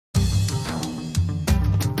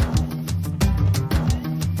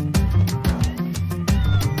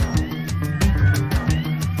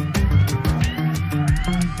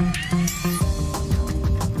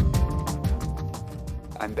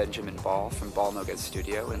Benjamin Ball from Ball-Nogues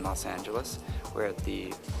Studio in Los Angeles. We're at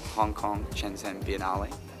the Hong Kong Shenzhen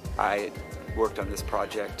Biennale. I worked on this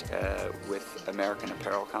project with American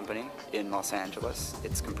Apparel Company in Los Angeles.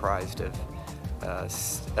 It's comprised of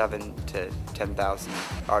 7,000 to 10,000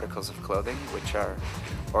 articles of clothing, which are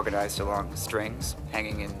organized along strings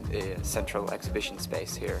hanging in the central exhibition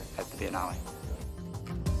space here at the Biennale.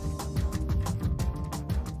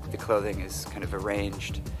 The clothing is kind of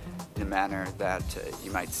arranged in a manner that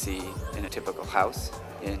you might see in a typical house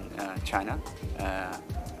in China.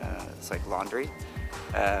 It's like laundry.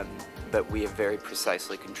 But we have very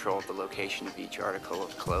precisely controlled the location of each article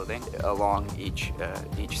of clothing along each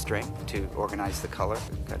string to organize the color,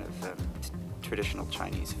 kind of traditional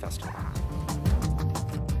Chinese festival.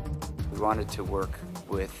 We wanted to work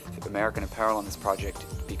with American Apparel on this project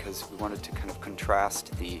because we wanted to kind of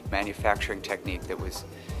contrast the manufacturing technique that was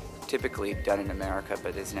typically done in America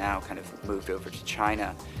but is now kind of moved over to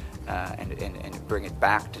China and bring it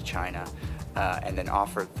back to China and then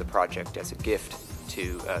offer the project as a gift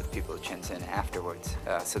to the people of Shenzhen afterwards.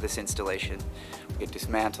 So this installation will get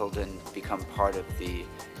dismantled and become part of the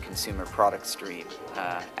consumer product stream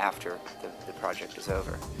after the project is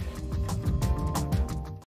over.